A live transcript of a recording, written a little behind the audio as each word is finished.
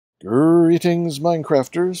Greetings,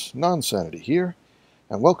 Minecrafters, Nonsanity here,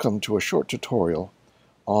 and welcome to a short tutorial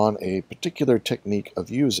on a particular technique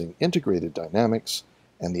of using integrated dynamics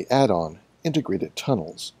and the add-on integrated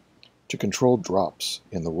tunnels to control drops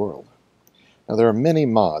in the world. Now, there are many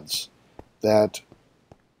mods that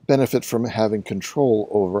benefit from having control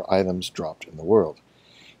over items dropped in the world.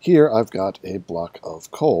 Here I've got a block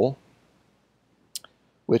of coal,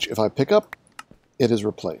 which if I pick up, it is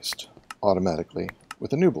replaced automatically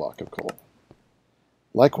with a new block of coal.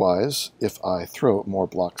 Likewise, if I throw more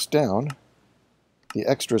blocks down, the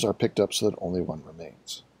extras are picked up so that only one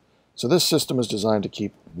remains. So this system is designed to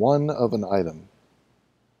keep one of an item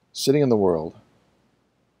sitting in the world,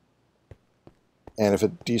 and if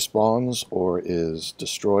it despawns or is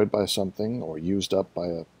destroyed by something or used up by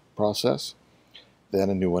a process, then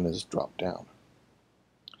a new one is dropped down.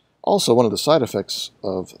 Also, one of the side effects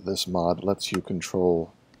of this mod lets you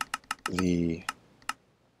control the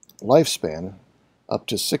lifespan up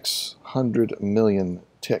to 600 million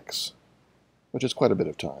ticks, which is quite a bit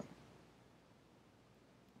of time,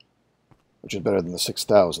 which is better than the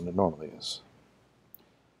 6,000 it normally is.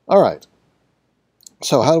 Alright,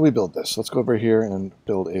 so how do we build this? Let's go over here and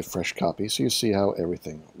build a fresh copy so you see how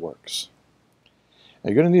everything works.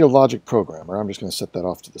 Now, you're going to need a logic programmer. I'm just going to set that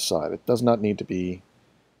off to the side. It does not need to be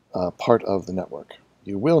part of the network.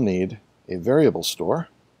 You will need a variable store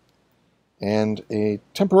and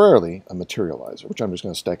temporarily a materializer, which I'm just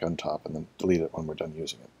going to stack on top and then delete it when we're done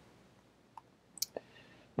using it.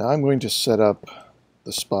 Now I'm going to set up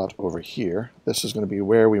the spot over here. This is going to be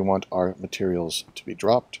where we want our materials to be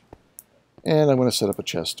dropped, and I'm going to set up a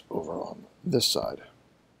chest over on this side.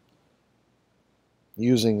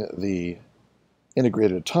 Using the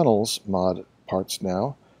integrated tunnels mod parts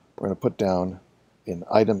now, we're going to put down an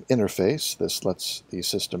item interface. This lets the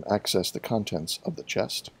system access the contents of the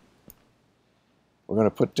chest. We're going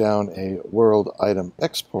to put down a world item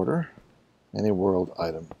exporter and a world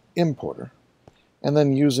item importer, and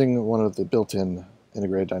then using one of the built-in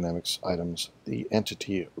integrated dynamics items, the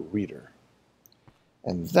entity reader.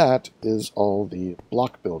 And that is all the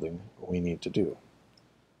block building we need to do.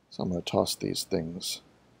 So I'm going to toss these things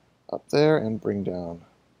up there and bring down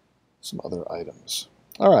some other items.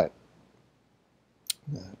 All right.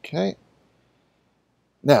 Okay.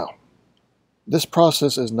 Now, this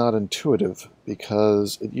process is not intuitive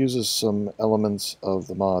because it uses some elements of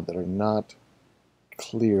the mod that are not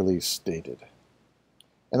clearly stated.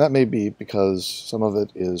 And that may be because some of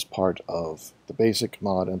it is part of the basic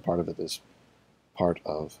mod and part of it is part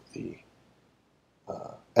of the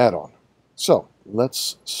add-on. So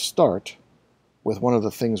let's start with one of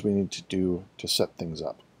the things we need to do to set things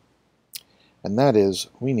up. And that is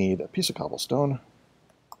we need a piece of cobblestone.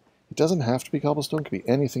 It doesn't have to be cobblestone, it could be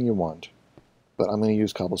anything you want. But I'm going to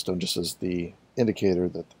use cobblestone just as the indicator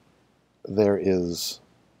that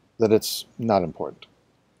it's not important.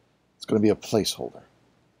 It's going to be a placeholder.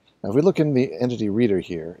 Now if we look in the entity reader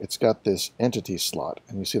here, it's got this entity slot,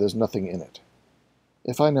 and you see there's nothing in it.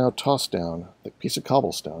 If I now toss down the piece of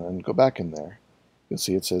cobblestone and go back in there, you'll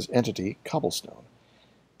see it says entity cobblestone.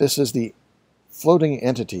 This is the floating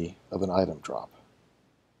entity of an item drop.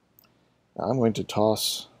 Now I'm going to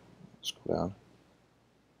toss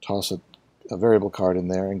a variable card in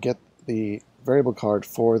there and get the variable card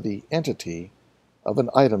for the entity of an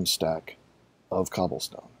item stack of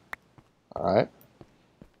cobblestone. Alright?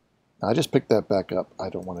 Now I just picked that back up. I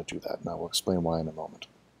don't want to do that, and I will explain why in a moment.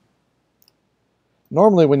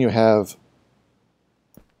 Normally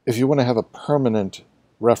if you want to have a permanent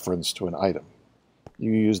reference to an item,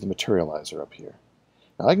 you use the materializer up here.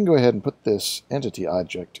 Now I can go ahead and put this entity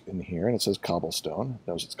object in here, and it says cobblestone. It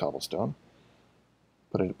knows it's cobblestone.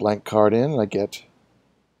 Put a blank card in, and I get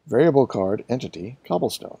variable card entity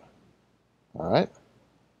cobblestone. Alright,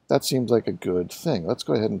 that seems like a good thing. Let's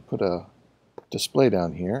go ahead and put a display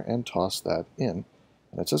down here and toss that in.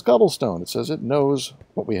 And it says cobblestone. It says it knows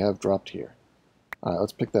what we have dropped here. Alright,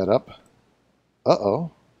 let's pick that up.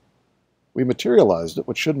 Uh-oh. We materialized it,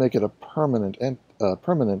 which should make it a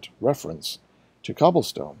permanent reference to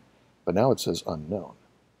cobblestone. But now it says unknown.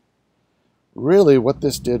 Really, what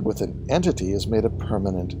this did with an entity is made a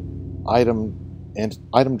permanent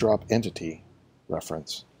item drop entity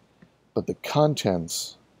reference, but the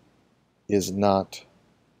contents is not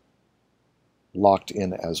locked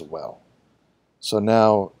in as well. So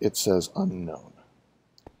now it says unknown.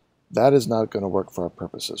 That is not going to work for our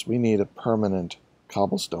purposes. We need a permanent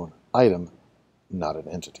cobblestone item, not an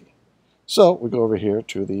entity. So we go over here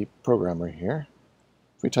to the programmer here.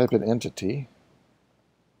 If we type in entity,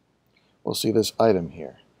 we'll see this item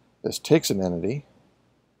here. This takes an entity,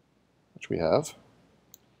 which we have,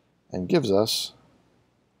 and gives us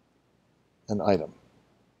an item.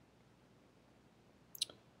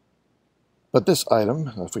 But this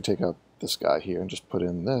item, if we take out this guy here and just put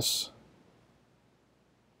in this,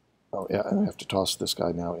 oh yeah, and I have to toss this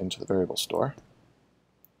guy now into the variable store.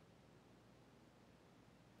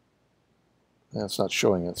 And it's not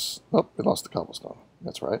showing its, oh, we lost the cobblestone.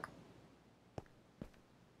 That's right.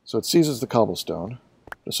 So it seizes the cobblestone.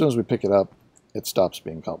 As soon as we pick it up, it stops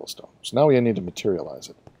being cobblestone. So now we need to materialize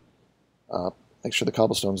it. Make sure the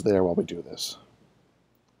cobblestone's there while we do this.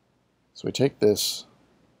 So we take this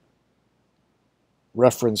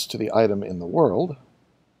reference to the item in the world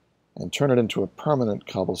and turn it into a permanent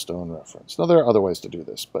cobblestone reference. Now there are other ways to do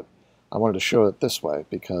this, but I wanted to show it this way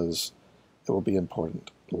because it will be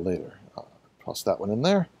important later. I'll toss that one in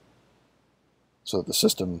there so that the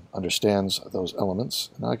system understands those elements.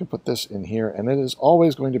 Now I can put this in here, and it is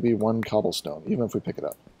always going to be one cobblestone, even if we pick it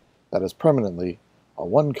up. That is permanently a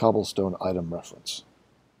one cobblestone item reference.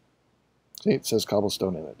 See, it says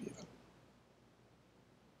cobblestone in it even.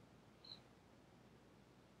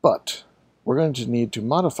 But we're going to need to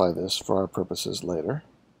modify this for our purposes later.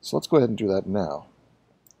 So let's go ahead and do that now.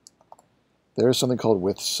 There is something called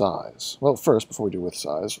with size. Well, first, before we do with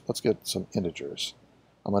size, let's get some integers.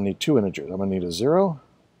 I'm going to need two integers. I'm going to need a 0.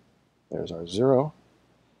 There's our 0.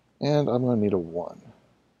 And I'm going to need a 1.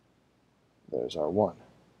 There's our 1.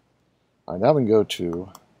 All right, now we can go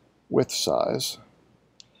to with size.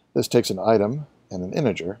 This takes an item and an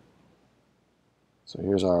integer. So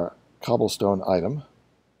here's our cobblestone item.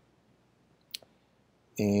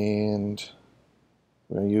 And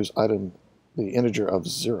we're going to use the integer of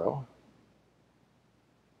 0.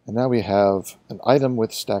 And now we have an item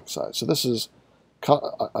with stack size. So this is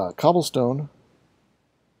a cobblestone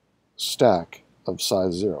stack of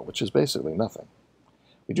size 0, which is basically nothing.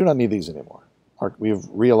 We do not need these anymore. We've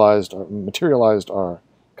materialized our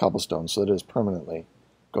cobblestone, so it is permanently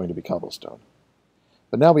going to be cobblestone.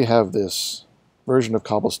 But now we have this version of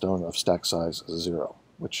cobblestone of stack size 0,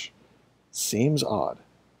 which seems odd,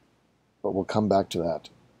 but we'll come back to that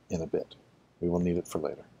in a bit. We will need it for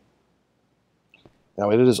later. Now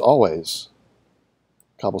it is always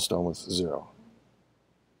cobblestone with 0.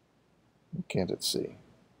 Can't it see?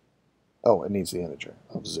 Oh, it needs the integer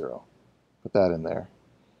of 0. Put that in there.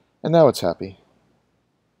 And now it's happy.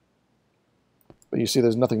 But you see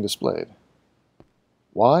there's nothing displayed.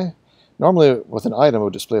 Why? Normally with an item it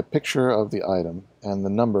would display a picture of the item and the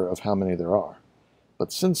number of how many there are.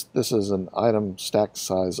 But since this is an item stack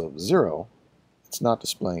size of 0, it's not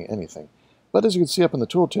displaying anything. But as you can see up in the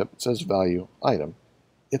tooltip, it says value item.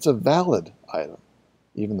 It's a valid item,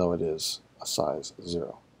 even though it is a size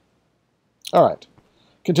 0. All right,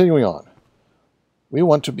 continuing on. We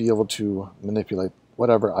want to be able to manipulate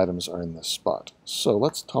whatever items are in this spot. So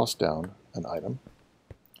let's toss down an item.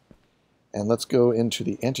 And let's go into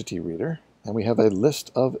the entity reader, and we have a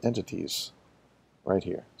list of entities right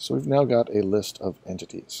here. So we've now got a list of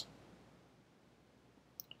entities.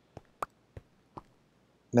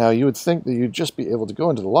 Now you would think that you'd just be able to go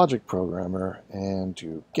into the logic programmer and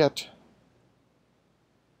do get,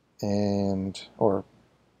 or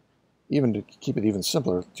even to keep it even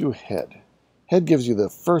simpler, do head. Head gives you the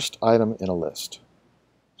first item in a list.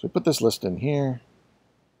 So we put this list in here,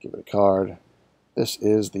 give it a card. This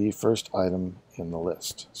is the first item in the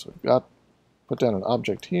list. So we've got, put down an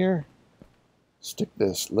object here, stick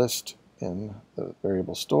this list in the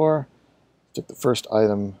variable store, stick the first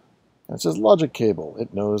item, and it says logic cable.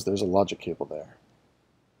 It knows there's a logic cable there.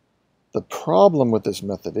 The problem with this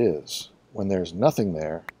method is, when there's nothing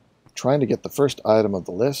there, trying to get the first item of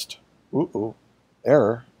the list,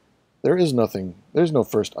 error, there is nothing, there's no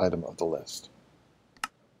first item of the list.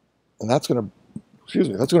 And that's going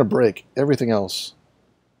to break everything else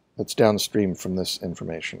that's downstream from this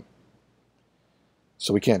information.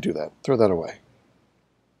 So we can't do that. Throw that away.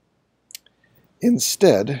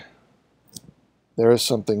 Instead, there is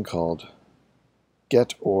something called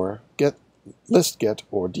list get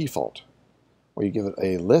or default, where you give it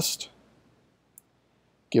a list,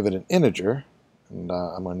 give it an integer, and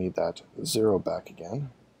I'm going to need that 0 back again.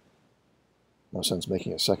 No sense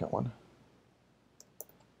making a second one.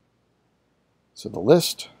 So the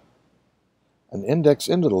list, an index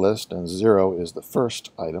into the list, and 0 is the first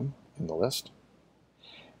item in the list.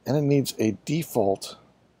 And it needs a default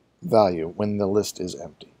value when the list is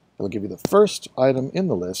empty. It'll give you the first item in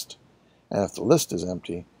the list, and if the list is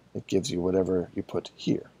empty, it gives you whatever you put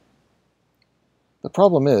here. The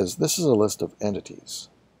problem is, this is a list of entities.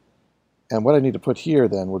 And what I need to put here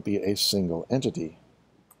then would be a single entity.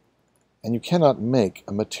 And you cannot make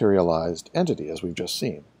a materialized entity, as we've just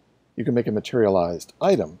seen. You can make a materialized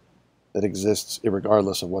item that exists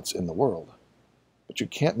irregardless of what's in the world. But you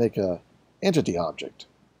can't make a entity object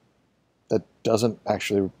that doesn't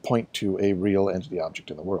actually point to a real entity object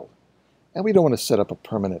in the world. And we don't want to set up a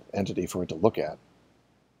permanent entity for it to look at.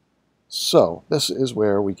 So this is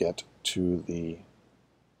where we get to the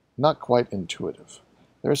not quite intuitive.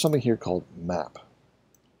 There is something here called map.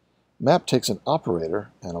 Map takes an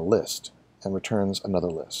operator and a list and returns another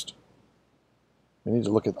list. We need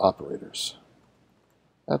to look at operators.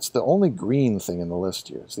 That's the only green thing in the list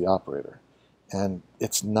here, is the operator, and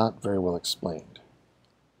it's not very well explained.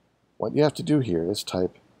 What you have to do here is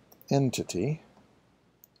type entity,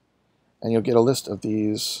 and you'll get a list of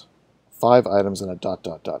these 5 items and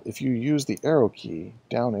a ... If you use the arrow key,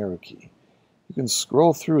 down arrow key, you can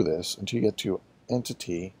scroll through this until you get to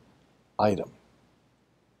entity item.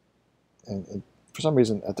 And for some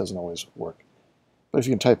reason, that doesn't always work. But if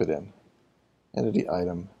you can type it in, entity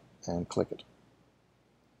item, and click it.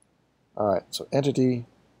 All right, so entity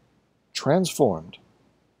transformed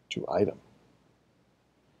to item.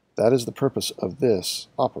 That is the purpose of this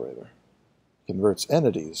operator. It converts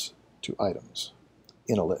entities to items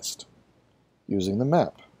in a list using the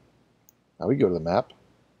map. Now we go to the map,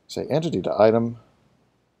 say entity to item.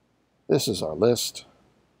 This is our list.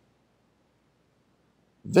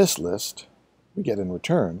 This list we get in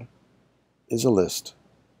return is a list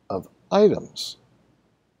of items.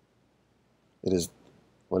 It is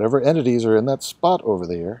whatever entities are in that spot over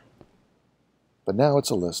there, but now it's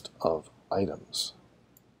a list of items.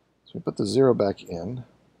 So we put the 0 back in,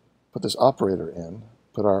 put this operator in,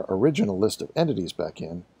 put our original list of entities back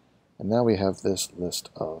in, and now we have this list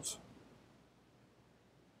of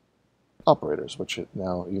operators, which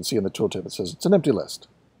now you can see in the tooltip it says it's an empty list.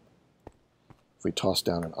 If we toss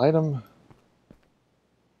down an item,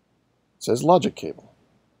 it says logic cable.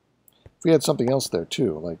 If we had something else there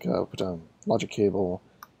too, like put down logic cable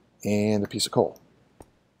and a piece of coal,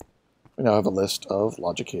 we now have a list of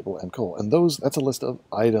logic cable and coal, and that's a list of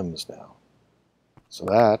items now. So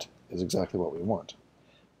that is exactly what we want.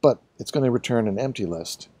 But it's going to return an empty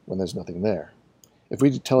list when there's nothing there. If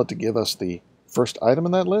we tell it to give us the first item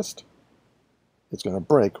in that list, it's going to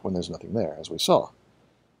break when there's nothing there, as we saw.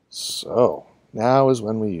 So now is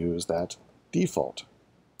when we use that default.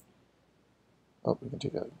 Oh, we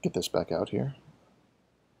can get this back out here.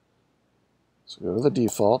 So go to the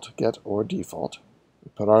default, get or default.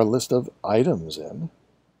 We put our list of items in.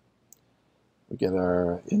 We get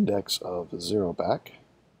our index of 0 back.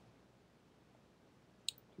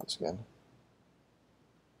 Do this again.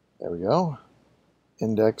 There we go.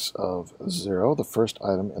 Index of 0, the first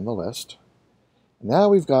item in the list. Now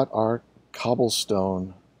we've got our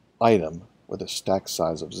cobblestone item with a stack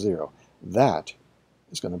size of 0. That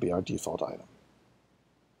is going to be our default item.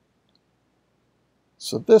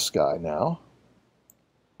 So this guy now,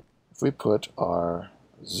 if we put our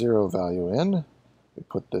 0 value in, we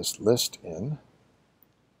put this list in,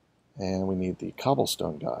 and we need the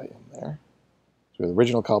cobblestone guy in there. So we have the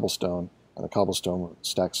original cobblestone and the cobblestone with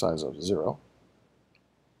stack size of 0.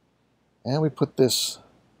 And we put this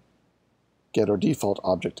get or default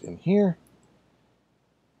object in here.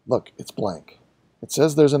 Look, it's blank. It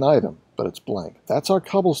says there's an item, but it's blank. That's our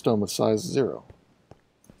cobblestone with size 0.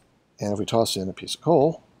 And if we toss in a piece of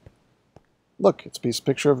coal, look, it's a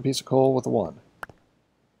picture of a piece of coal with a 1.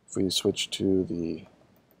 If we switch to the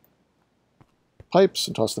pipes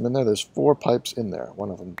and toss them in there, there's 4 pipes in there.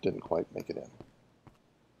 One of them didn't quite make it in.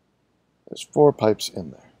 There's 4 pipes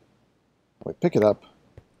in there. When we pick it up,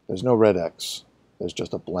 there's no red X. There's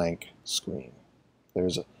just a blank screen.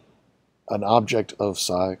 There's an object of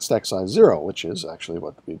stack size 0, which is actually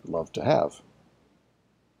what we'd love to have.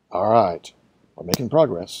 All right, we're making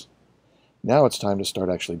progress. Now it's time to start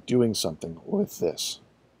actually doing something with this.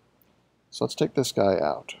 So let's take this guy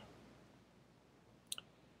out.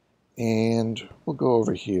 And we'll go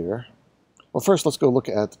over here. Well, first let's go look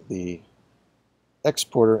at the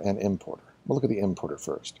exporter and importer. We'll look at the importer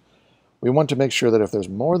first. We want to make sure that if there's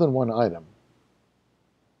more than one item,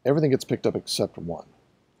 everything gets picked up except one.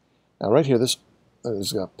 Now right here, this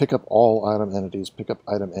is going to pick up all item entities, pick up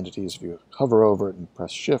item entities. If you hover over it and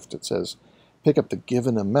press shift, it says pick up the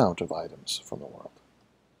given amount of items from the world.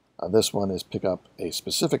 This one is pick up a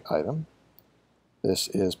specific item. This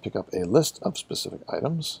is pick up a list of specific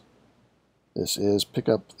items. This is pick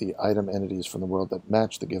up the item entities from the world that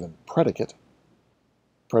match the given predicate.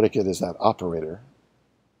 Predicate is that operator.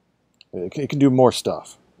 It can do more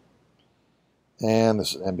stuff. And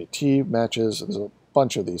this is MBT matches. There's a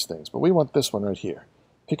bunch of these things, but we want this one right here.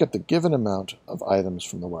 Pick up the given amount of items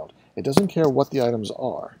from the world. It doesn't care what the items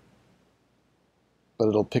are, but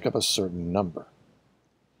it'll pick up a certain number.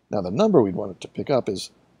 Now the number we'd want it to pick up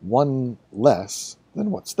is 1 less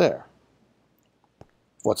than what's there.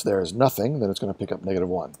 If what's there is nothing, then it's going to pick up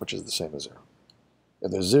 -1, which is the same as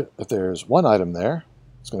 0. If there's one item there,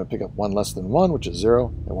 it's going to pick up 1 less than 1, which is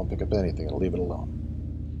 0. It won't pick up anything. It'll leave it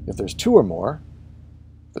alone. If there's 2 or more,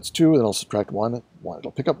 if it's 2, then it'll subtract 1.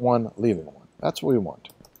 It'll pick up 1, leaving 1. That's what we want.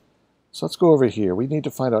 So let's go over here. We need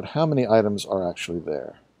to find out how many items are actually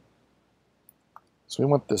there. So we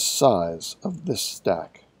want the size of this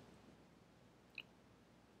stack.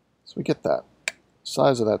 So we get that.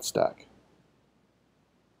 Size of that stack.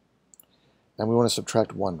 And we want to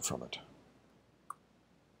subtract 1 from it.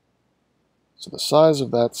 So the size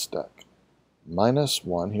of that stack minus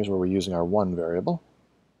 1, here's where we're using our 1 variable,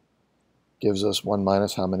 gives us 1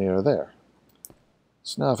 minus how many are there.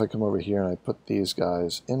 So now if I come over here and I put these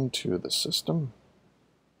guys into the system,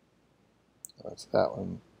 that's that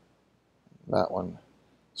one, that one.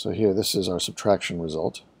 So here, this is our subtraction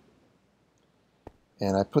result.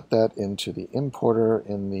 And I put that into the importer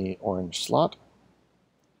in the orange slot.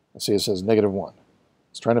 And see it says -1.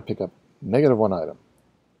 It's trying to pick up -1 item.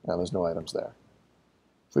 Now there's no items there.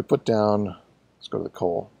 If we put down, let's go to the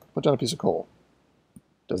coal, put down a piece of coal.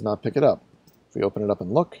 Does not pick it up. If we open it up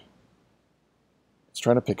and look, it's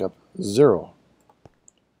trying to pick up 0.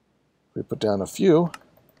 If we put down a few,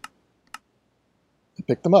 it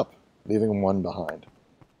picked them up, leaving 1 behind.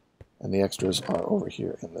 And the extras are over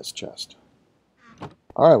here in this chest.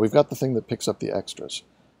 Alright, we've got the thing that picks up the extras,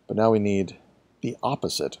 but now we need the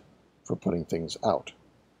opposite for putting things out.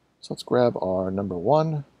 So let's grab our number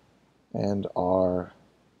 1 and our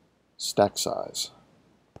stack size.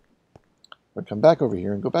 We'll come back over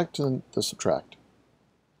here and go back to the subtract.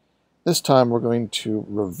 This time we're going to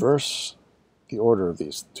reverse the order of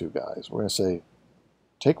these two guys. We're going to say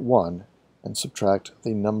take 1 and subtract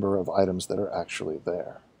the number of items that are actually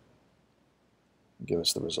there. Give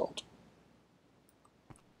us the result.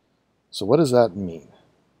 So what does that mean?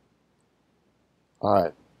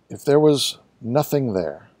 Alright, if there was nothing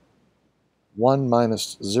there, 1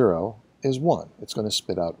 minus 0 is 1. It's going to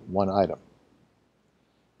spit out 1 item.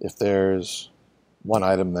 If there's 1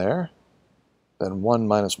 item there, then 1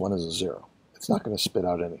 minus 1 is a 0. It's not going to spit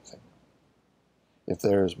out anything. If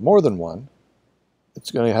there's more than 1,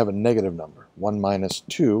 it's going to have a negative number. 1 minus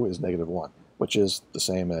 2 is -1, which is the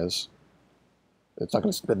same as, it's not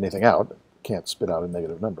going to spit anything out. It can't spit out a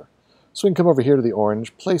negative number. So we can come over here to the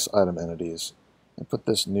orange, place item entities, and put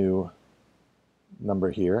this new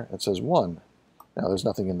number here. It says 1. Now there's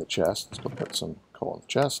nothing in the chest. Let's go put some coal in the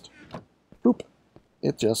chest. Boop.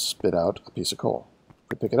 It just spit out a piece of coal.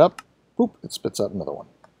 If we pick it up, boop, it spits out another one.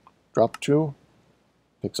 Drop 2,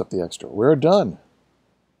 picks up the extra. We're done.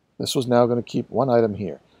 This was now going to keep 1 item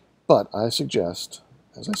here. But I suggest,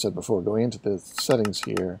 as I said before, going into the settings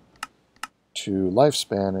here to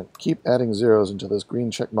lifespan and keep adding zeros until this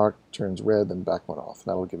green check mark turns red, then back 1 off.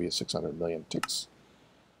 That'll give you 600 million ticks.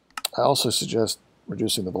 I also suggest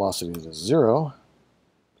reducing the velocity to 0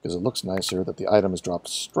 because it looks nicer that the item is dropped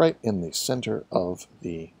straight in the center of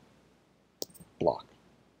the block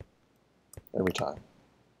every time.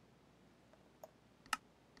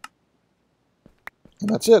 And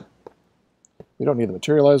that's it. We don't need the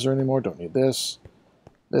materializer anymore, don't need this.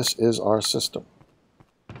 This is our system.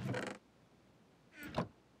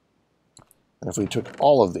 And if we took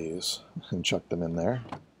all of these and chucked them in there,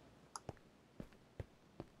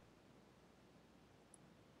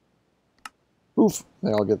 poof,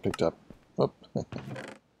 they all get picked up. Oop.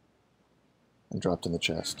 And dropped in the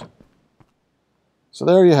chest. So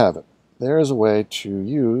there you have it. There is a way to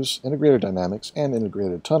use integrated dynamics and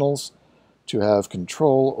integrated tunnels to have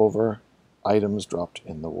control over items dropped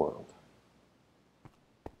in the world.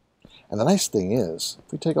 And the nice thing is,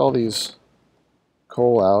 if we take all these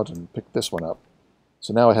coal out and pick this one up,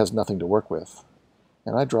 so now it has nothing to work with,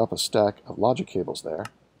 and I drop a stack of logic cables there,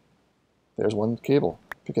 there's one cable.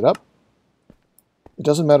 Pick it up. It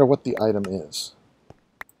doesn't matter what the item is,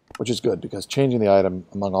 which is good because changing the item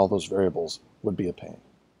among all those variables would be a pain.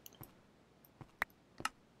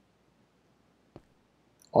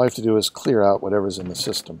 All you have to do is clear out whatever's in the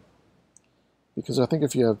system. Because I think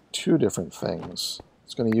if you have 2 different things,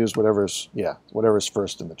 it's going to use whatever's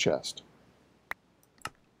first in the chest.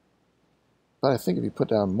 But I think if you put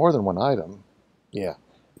down more than 1 item, yeah,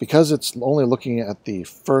 because it's only looking at the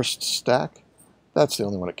first stack, that's the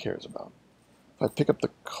only one it cares about. If I pick up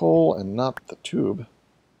the coal and not the tube,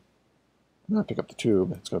 I pick up the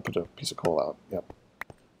tube, it's going to put a piece of coal out. Yep.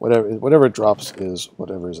 Whatever it drops is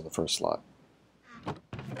whatever is in the first slot.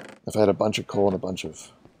 If I had a bunch of coal and a bunch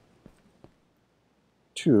of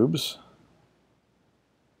tubes,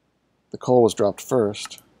 the coal was dropped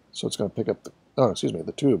first, so it's going to pick up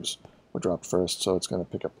the tubes were dropped first, so it's going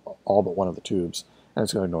to pick up all but one of the tubes, and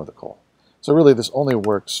it's going to ignore the coal. So really, this only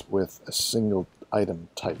works with a single item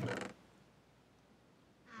type.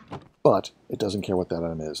 But it doesn't care what that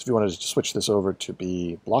item is. If you wanted to switch this over to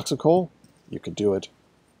be blocks of coal, you could do it.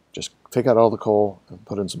 Just take out all the coal and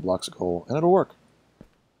put in some blocks of coal, and it'll work.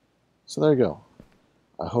 So there you go.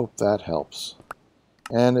 I hope that helps.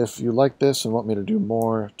 And if you like this and want me to do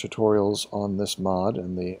more tutorials on this mod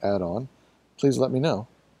and the add-on, please let me know,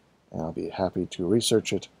 and I'll be happy to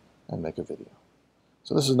research it and make a video.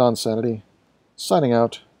 So this is Nonsanity, signing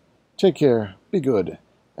out. Take care, be good,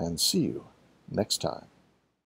 and see you next time.